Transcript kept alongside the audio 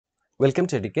Welcome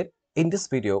to Educate. In this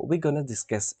video, we're going to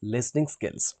discuss listening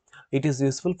skills. It is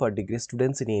useful for degree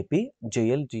students in AP,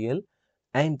 JL, GL,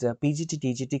 and PGT,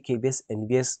 TGT, KBS,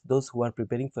 NBS, those who are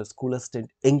preparing for school assistant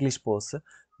English post.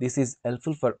 This is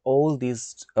helpful for all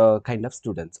these kind of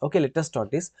students. Okay, let us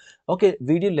start this. Okay,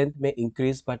 video length may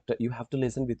increase, but you have to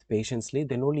listen with patiently.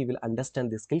 Then only you will understand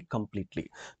the skill completely.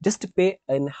 Just pay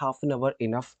in half an hour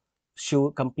enough.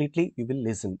 Sure, completely you will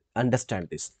listen, understand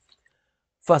this.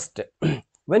 First,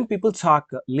 when people talk,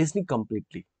 listening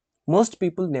completely. Most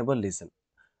people never listen.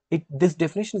 This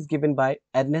definition is given by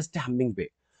Ernest Hemingway.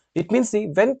 It means, see,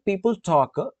 when people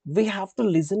talk, we have to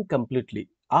listen completely.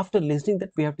 After listening,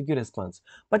 that we have to give response.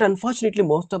 But unfortunately,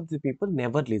 most of the people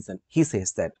never listen. He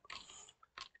says that.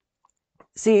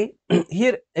 See,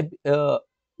 here,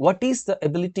 what is the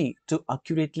ability to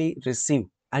accurately receive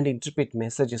and interpret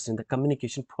messages in the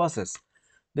communication process?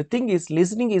 The thing is,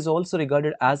 listening is also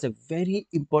regarded as a very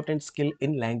important skill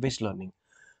in language learning.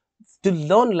 To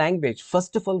learn language,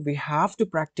 first of all, we have to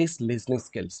practice listening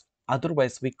skills.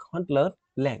 Otherwise, we can't learn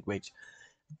language.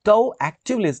 Though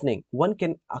active listening, one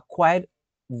can acquire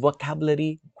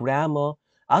vocabulary, grammar,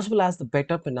 as well as the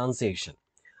better pronunciation.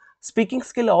 Speaking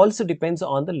skill also depends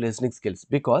on the listening skills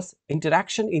because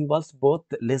interaction involves both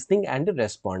listening and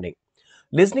responding.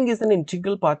 Listening is an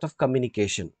integral part of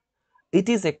communication. It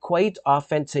is a quite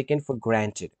often taken for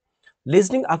granted.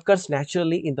 Listening occurs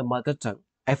naturally in the mother tongue,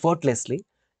 effortlessly,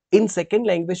 in second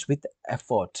language with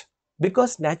effort.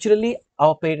 Because naturally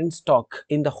our parents talk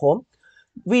in the home,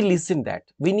 we listen that.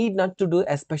 We need not to do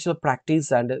a special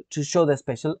practice and to show the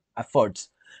special efforts.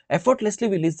 Effortlessly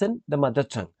we listen the mother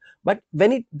tongue. But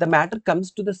when the matter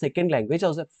comes to the second language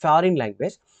or the foreign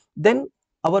language, then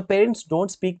our parents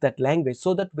don't speak that language,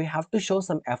 so that we have to show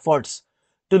some efforts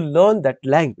to learn that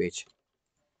language.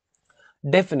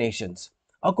 Definitions.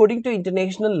 According to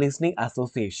International Listening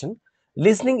Association,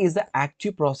 listening is the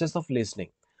active process of listening.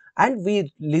 And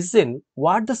we listen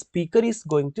what the speaker is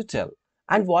going to tell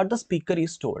and what the speaker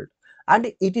is told.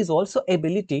 And it is also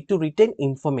ability to retain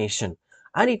information.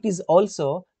 And it is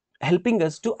also helping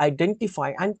us to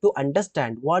identify and to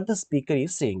understand what the speaker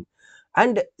is saying.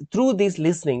 And through this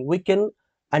listening, we can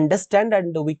understand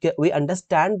and we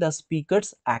understand the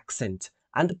speaker's accent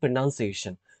and the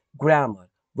pronunciation, grammar,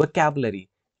 vocabulary,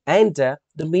 and the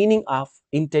meaning of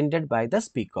intended by the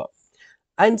speaker.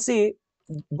 And see,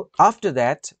 after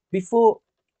that, before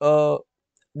uh,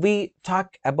 we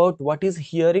talk about what is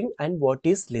hearing and what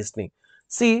is listening.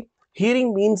 See,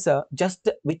 hearing means just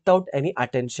without any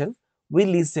attention, we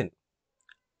listen.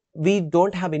 We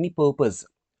don't have any purpose.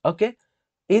 Okay,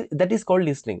 that is called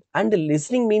listening. And the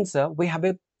listening means we have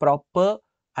a proper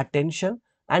attention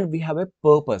and we have a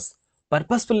purpose.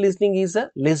 Purposeful listening is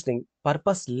a listening.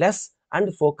 Purposeless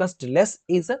and focused less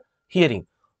is a hearing.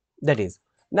 That is.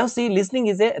 Now see, listening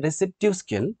is a receptive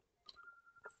skill,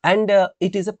 and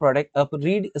it is a product of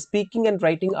read, speaking and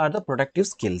writing are the productive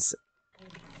skills.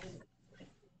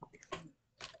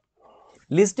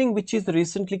 Listening, which is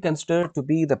recently considered to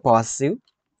be the passive,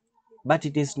 but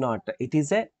it is not. It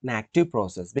is an active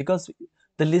process because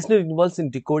the listener involves in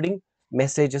decoding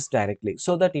messages directly,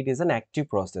 so that it is an active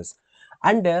process.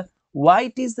 And why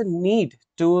it is the need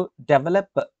to develop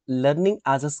learning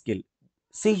as a skill?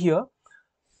 See here,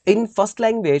 in first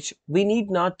language we need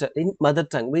not, in mother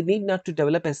tongue we need not to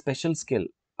develop a special skill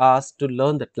as to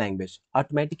learn that language.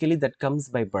 Automatically that comes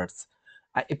by birth.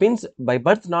 It means by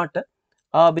birth, not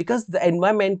because the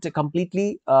environment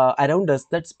completely around us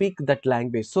that speak that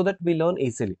language, so that we learn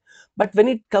easily. But when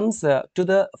it comes to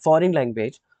the foreign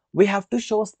language, we have to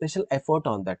show special effort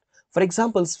on that. For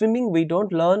example, swimming we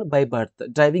don't learn by birth,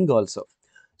 driving also.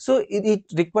 So it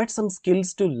requires some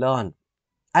skills to learn,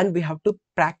 and we have to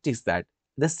practice that.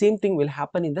 The same thing will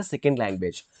happen in the second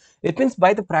language. It means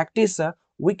by the practice,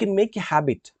 we can make a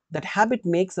habit. That habit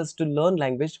makes us to learn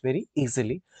language very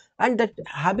easily, and that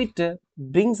habit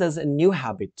brings us a new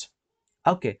habit.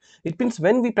 Okay, it means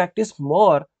when we practice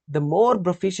more, the more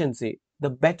proficiency, the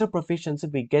better proficiency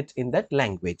we get in that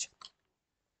language.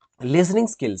 Listening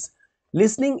skills.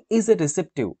 Listening is a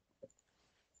receptive.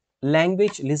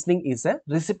 Language listening is a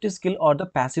receptive skill or the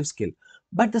passive skill,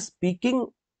 but the speaking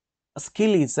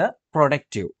skill is a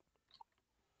productive.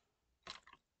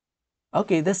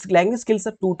 Okay, this language skills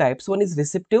are two types. One is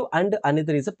receptive and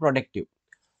another is a productive.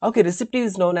 Okay, receptive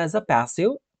is known as a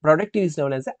passive, productive is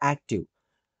known as a active.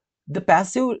 The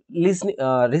passive listening,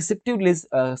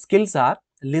 skills are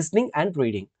listening and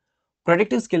reading.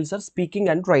 Productive skills are speaking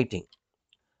and writing,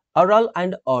 oral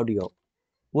and audio,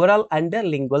 oral and a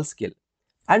lingual skill,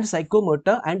 and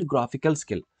psychomotor and graphical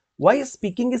skill. Why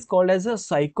speaking is called as a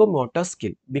psychomotor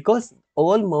skill? Because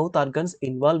all mouth organs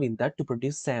involved in that to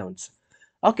produce sounds.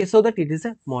 Okay, so that it is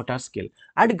a motor skill.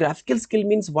 And graphical skill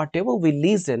means whatever we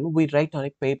listen, we write on a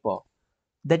paper.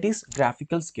 That is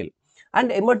graphical skill.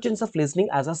 And emergence of listening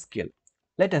as a skill.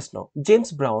 Let us know.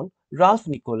 James Brown, Ralph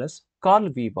Nicholas, Carl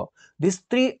Weaver. These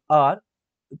three are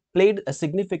played a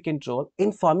significant role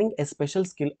in forming a special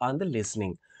skill on the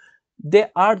listening. They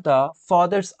are the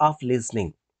fathers of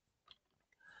listening.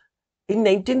 In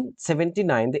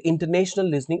 1979, the International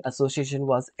Listening Association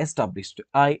was established,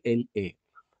 ILA.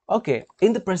 Okay,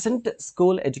 in the present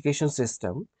school education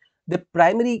system, the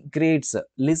primary grades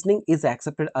listening is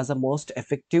accepted as a most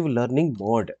effective learning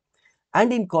mode.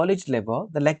 And in college level,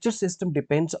 the lecture system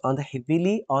depends on the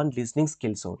heavily on listening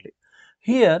skills only.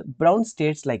 Here, Brown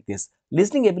states like this: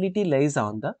 listening ability lies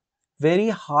on the very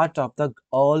heart of the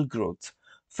all growth.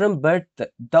 From birth,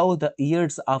 though the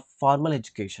years of formal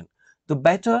education, the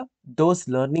better those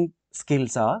learning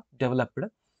skills are developed,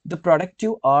 the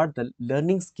productive are the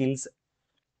learning skills.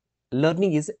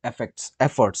 Learning is effects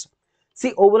efforts.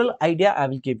 See, overall idea I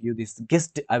will give you, this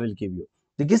gist I will give you.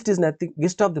 The gist is nothing.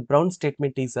 Gist of the Brown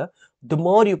statement is the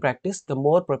more you practice, the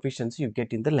more proficiency you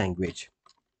get in the language.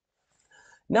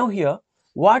 Now here,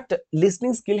 what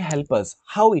listening skill help us?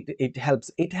 How it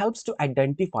helps? It helps to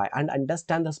identify and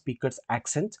understand the speaker's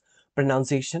accent,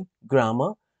 pronunciation,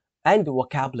 grammar, and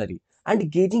vocabulary,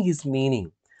 and gauging his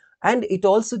meaning. And it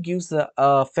also gives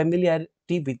a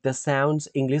familiarity with the sounds,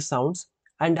 English sounds,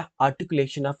 and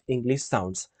articulation of English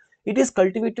sounds. It is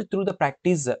cultivated through the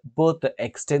practice, both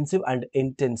extensive and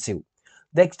intensive.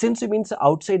 The extensive means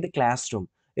outside the classroom.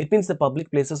 It means the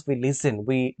public places we listen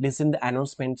the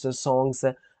announcements, songs,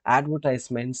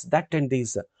 advertisements, that and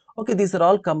these. Okay, these are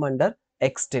all come under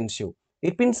extensive.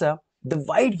 It means the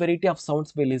wide variety of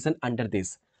sounds we listen under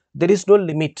this. There is no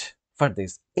limit for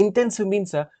this. Intensive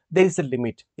means there is a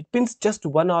limit. It means just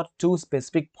one or two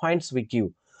specific points we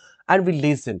give and we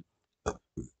listen.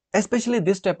 Especially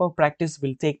this type of practice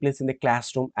will take place in the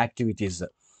classroom activities.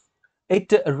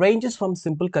 It ranges from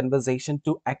simple conversation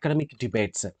to academic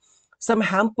debates. Some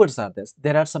hampers are this.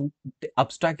 There are some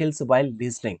obstacles while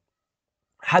listening.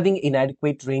 Having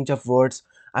inadequate range of words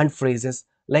and phrases,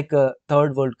 like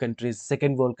third world countries,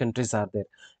 second world countries are there.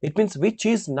 It means which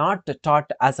is not taught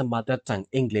as a mother tongue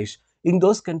English. In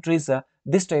those countries,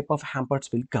 this type of hampers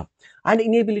will come. And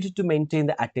inability to maintain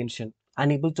the attention,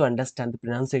 unable to understand the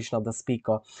pronunciation of the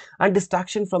speaker, and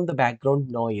distraction from the background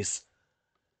noise.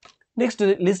 Next,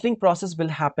 the listening process will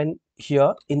happen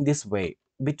here in this way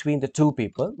between the two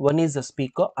people. One is the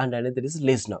speaker and another is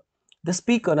listener. The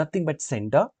speaker, nothing but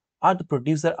sender or the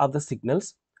producer of the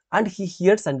signals, and he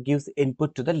hears and gives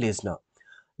input to the listener.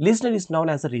 Listener is known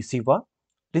as a receiver,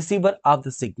 receiver of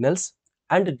the signals,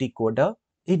 and a decoder,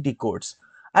 he decodes.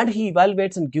 And he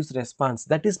evaluates and gives response,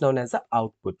 that is known as the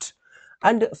output.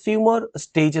 And few more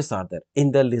stages are there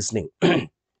in the listening: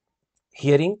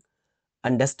 hearing,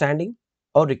 understanding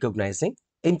or recognizing,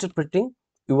 interpreting,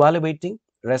 evaluating,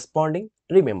 responding,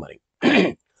 remembering.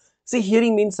 See,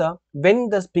 hearing means when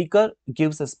the speaker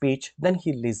gives a speech, then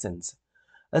he listens.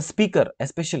 A speaker,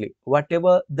 especially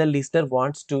whatever the listener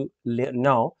wants to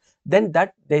know, then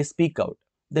that they speak out.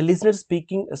 The listener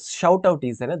speaking, a shout out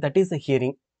is that is the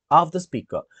hearing of the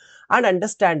speaker. And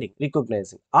understanding,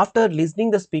 recognizing. After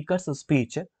listening the speaker's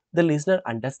speech, the listener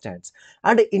understands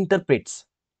and interprets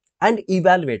and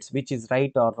evaluates which is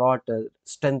right or wrong,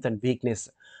 strength and weakness,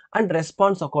 and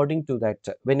responds according to that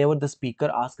whenever the speaker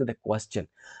asks the question,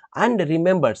 and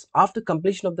remembers after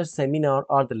completion of the seminar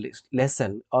or the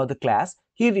lesson or the class.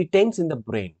 He retains in the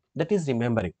brain, that is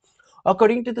remembering.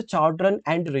 According to the Chaudhry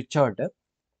and Richard,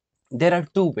 there are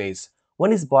two ways.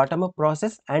 One is bottom up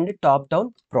process and top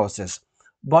down process.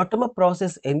 Bottom up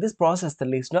process, in this process the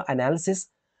listener analyzes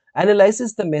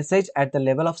the message at the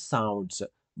level of sounds,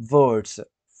 words,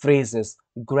 phrases,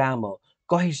 grammar,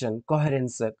 cohesion,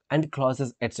 coherence, and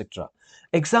clauses, etc.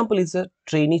 Example is a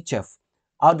trainee chef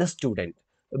or the student.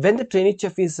 When the trainee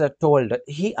chef is told,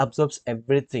 he absorbs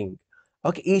everything,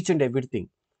 okay, each and everything.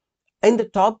 In the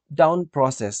top down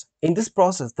process, in this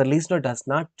process, the listener does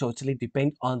not totally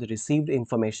depend on the received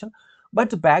information, but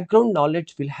the background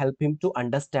knowledge will help him to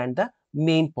understand the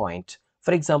main point.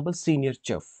 For example, senior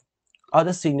chef or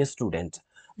the senior student.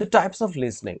 The types of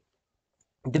listening.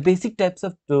 The basic types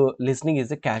of listening is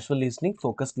the casual listening,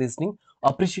 focused listening,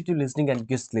 appreciative listening, and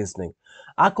guest listening.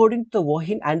 According to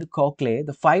Wohin and Coakley,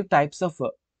 the five types of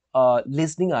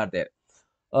listening are there.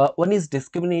 One is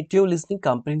discriminative listening,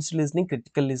 comprehensive listening,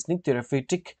 critical listening,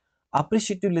 therapeutic,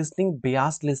 appreciative listening,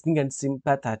 biased listening, and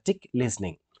sympathetic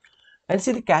listening. And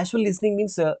see, the casual listening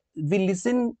means we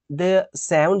listen the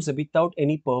sounds without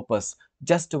any purpose,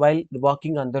 just while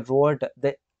walking on the road,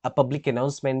 the public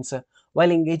announcements, while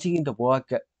engaging in the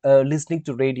work. listening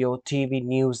to radio, TV,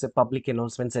 news, public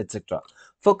announcements, etc.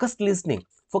 Focused listening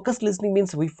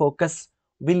means we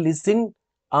listen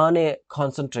on a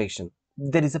concentration.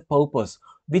 There is a purpose.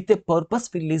 With a purpose,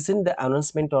 we listen the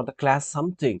announcement or the class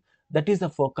something. That is the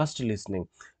focused listening.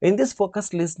 In this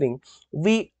focused listening,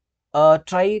 we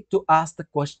try to ask the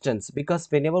questions,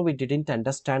 because whenever we didn't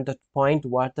understand the point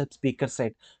what the speaker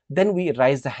said, then we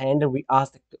raise the hand and we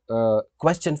ask the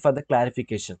question for the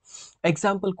clarification.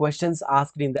 Example questions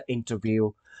asked in the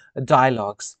interview,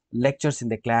 dialogues, lectures in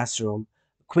the classroom,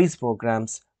 quiz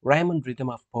programs, rhyme and rhythm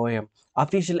of poem,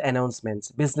 official announcements,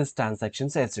 business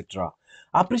transactions, etc.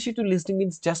 Appreciative listening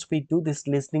means just we do this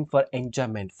listening for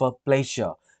enjoyment, for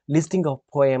pleasure, listening of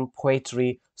poem,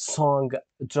 poetry, song,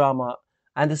 drama,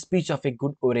 and the speech of a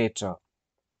good orator.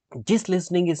 Gist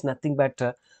listening is nothing but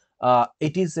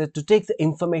it is to take the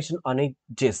information on a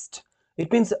gist.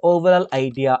 It means the overall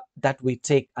idea that we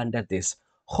take under this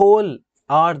whole,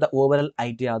 or the overall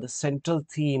idea, the central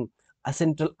theme, a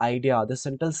central idea, the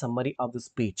central summary of the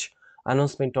speech,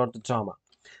 announcement, or the drama.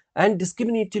 And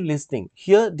discriminative listening,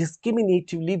 here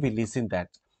discriminatively we listen that.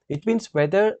 It means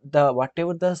whether the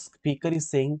whatever the speaker is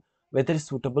saying, whether it's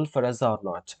suitable for us or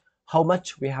not, how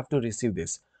much we have to receive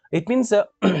this. It means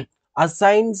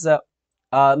assigns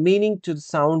meaning to the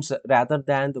sounds rather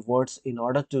than the words in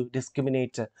order to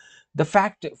discriminate the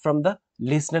fact from the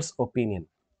listener's opinion,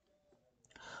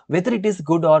 whether it is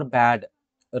good or bad,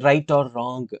 right or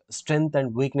wrong, strength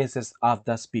and weaknesses of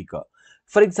the speaker.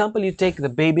 For example, you take the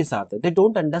babies out there, they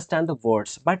don't understand the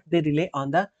words, but they rely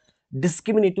on the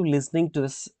discriminative listening to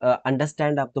this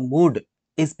understand of the mood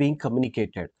is being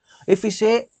communicated. If we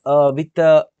say with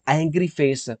the angry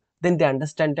face, then they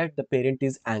understand that the parent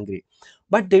is angry,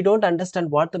 but they don't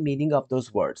understand what the meaning of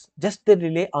those words. Just they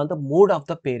rely on the mood of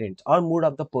the parent or mood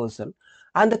of the person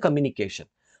and the communication.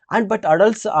 And but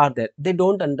adults are there, they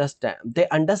don't understand, they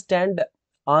understand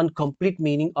on complete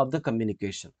meaning of the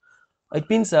communication. It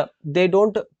means they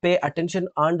don't pay attention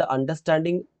on the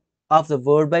understanding of the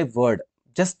word by word,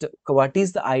 just what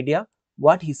is the idea,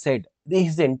 what he said,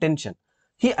 his intention,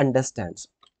 he understands.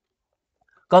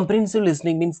 Comprehensive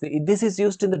listening means this is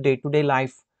used in the day to day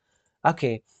life.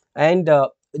 Okay, and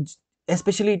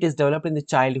especially it is developed in the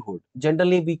childhood.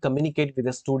 Generally, we communicate with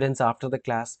the students after the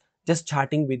class, just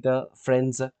chatting with the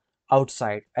friends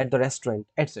outside at the restaurant,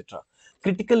 etc.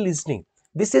 Critical listening.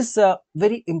 This is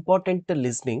very important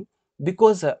listening,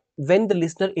 because when the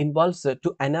listener involves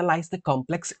to analyze the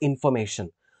complex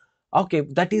information, okay,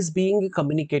 that is being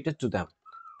communicated to them,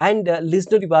 and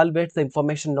listener evaluates the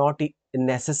information, not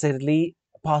necessarily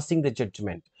passing the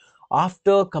judgment.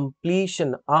 After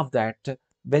completion of that,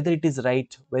 whether it is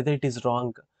right, whether it is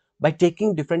wrong, by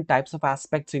taking different types of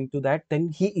aspects into that, then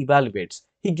he evaluates,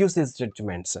 he gives his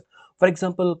judgments. For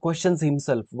example, questions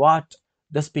himself what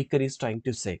the speaker is trying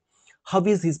to say, how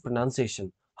is his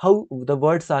pronunciation, how the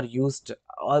words are used,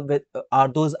 are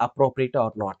those appropriate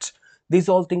or not. These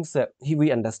all things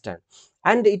we understand,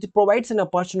 and it provides an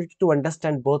opportunity to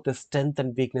understand both the strength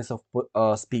and weakness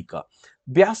of speaker.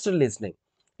 Biased listening,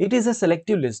 it is a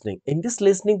selective listening. In this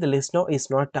listening, the listener is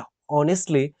not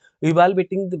honestly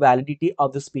evaluating the validity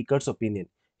of the speaker's opinion.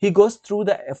 He goes through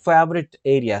the favorite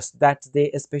areas that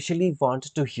they especially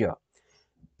want to hear.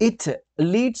 It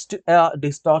leads to a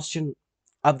distortion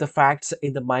of the facts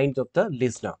in the mind of the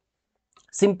listener.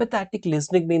 Sympathetic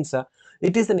listening means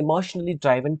it is an emotionally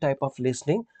driven type of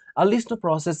listening. A listener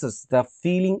processes the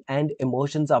feeling and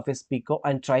emotions of a speaker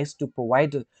and tries to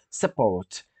provide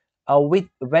support with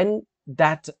when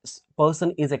that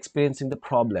person is experiencing the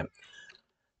problem.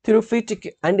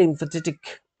 Therapeutic and empathetic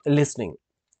listening.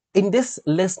 In this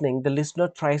listening, the listener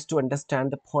tries to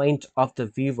understand the point of the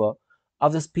viewer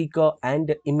of the speaker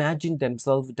and imagine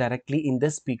themselves directly in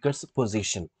the speaker's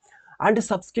position. And the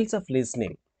sub-skills of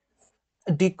listening: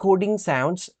 decoding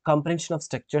sounds, comprehension of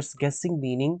structures, guessing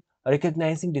meaning,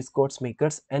 recognizing discourse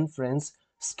makers, inference,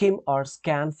 skim or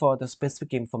scan for the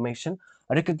specific information,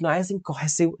 recognizing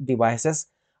cohesive devices,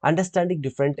 understanding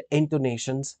different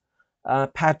intonations,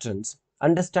 patterns,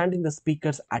 understanding the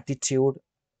speaker's attitude,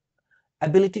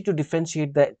 ability to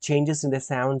differentiate the changes in the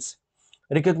sounds,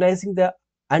 recognizing the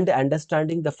and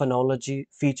understanding the phonology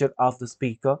feature of the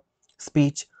speaker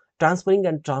speech, transferring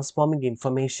and transforming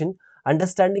information,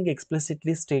 understanding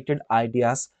explicitly stated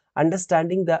ideas,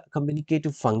 understanding the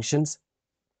communicative functions,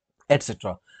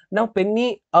 etc. Now,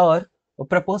 Penny are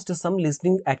proposed some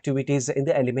listening activities in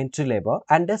the elementary level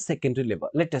and the secondary level.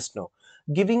 Let us know.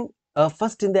 Giving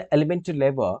first in the elementary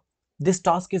level, this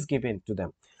task is given to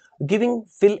them. Giving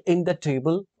fill in the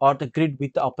table or the grid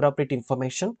with the appropriate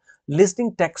information,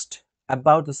 listening text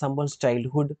about the someone's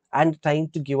childhood and trying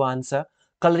to give answer,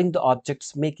 coloring the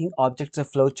objects, making objects of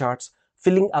flowcharts,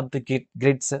 filling up the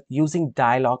grids, using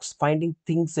dialogues, finding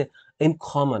things in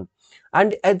common.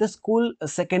 And at the school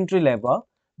secondary level,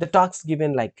 the talks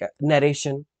given like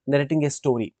narration, narrating a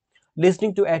story,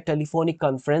 listening to a telephonic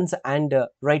conference and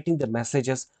writing the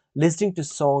messages, listening to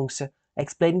songs,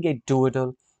 explaining a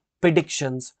doodle,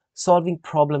 predictions, solving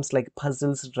problems like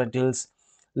puzzles, riddles,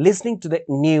 listening to the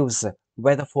news,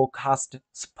 weather forecast,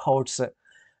 sports,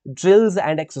 drills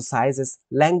and exercises,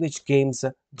 language games,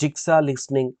 jigsaw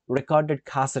listening, recorded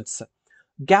cassettes,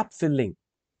 gap filling.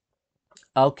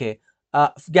 Okay,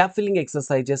 gap filling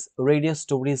exercises, radio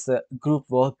stories, group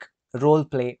work, role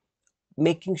play,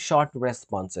 making short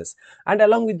responses. And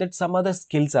along with that, some other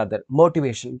skills are there.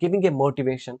 Motivation, giving a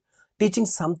motivation, teaching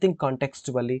something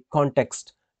contextually,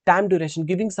 context, time duration,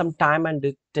 giving some time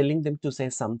and telling them to say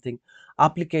something,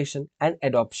 application and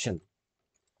adoption.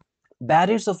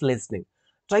 Barriers of listening,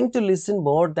 trying to listen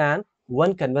more than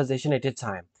one conversation at a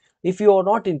time. If you are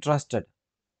not interested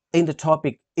in the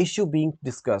topic issue being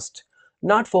discussed,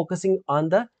 not focusing on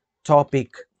the topic,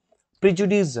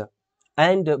 prejudice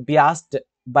and biased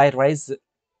by race,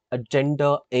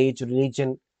 gender, age,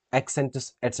 religion,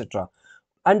 accents, etc.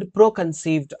 And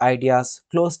preconceived ideas,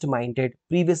 closed minded,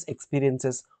 previous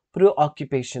experiences,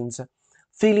 preoccupations,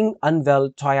 feeling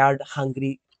unwell, tired,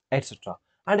 hungry, etc.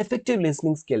 And effective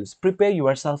listening skills, prepare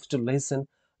yourself to listen,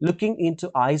 looking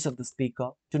into eyes of the speaker,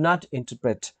 do not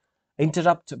interrupt,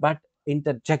 but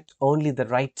interject only the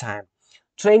right time.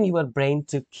 Train your brain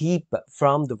to keep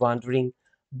from the wandering,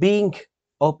 being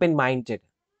open minded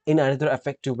in another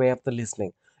effective way of the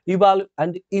listening. Evaluate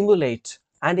and emulate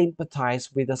and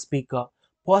empathize with the speaker.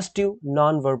 Positive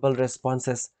non-verbal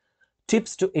responses.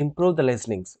 Tips to improve the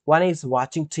listenings. One is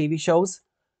watching TV shows,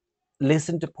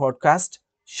 listen to podcasts,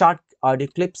 short audio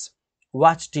clips,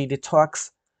 watch TED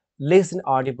talks, listen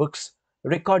audiobooks,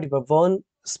 record your own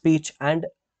speech and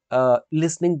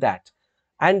listening that,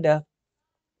 and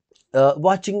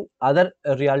watching other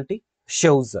reality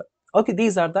shows. Okay,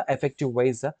 these are the effective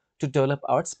ways to develop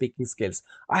our speaking skills.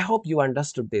 I hope you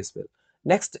understood this well.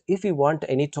 Next, if you want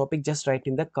any topic, just write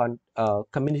in the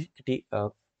community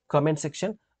comment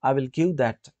section. I will give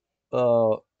that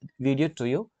uh, video to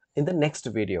you in the next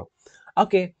video.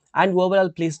 Okay, and overall,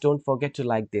 please don't forget to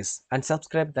like this and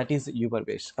subscribe. That is your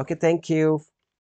wish. Okay, thank you.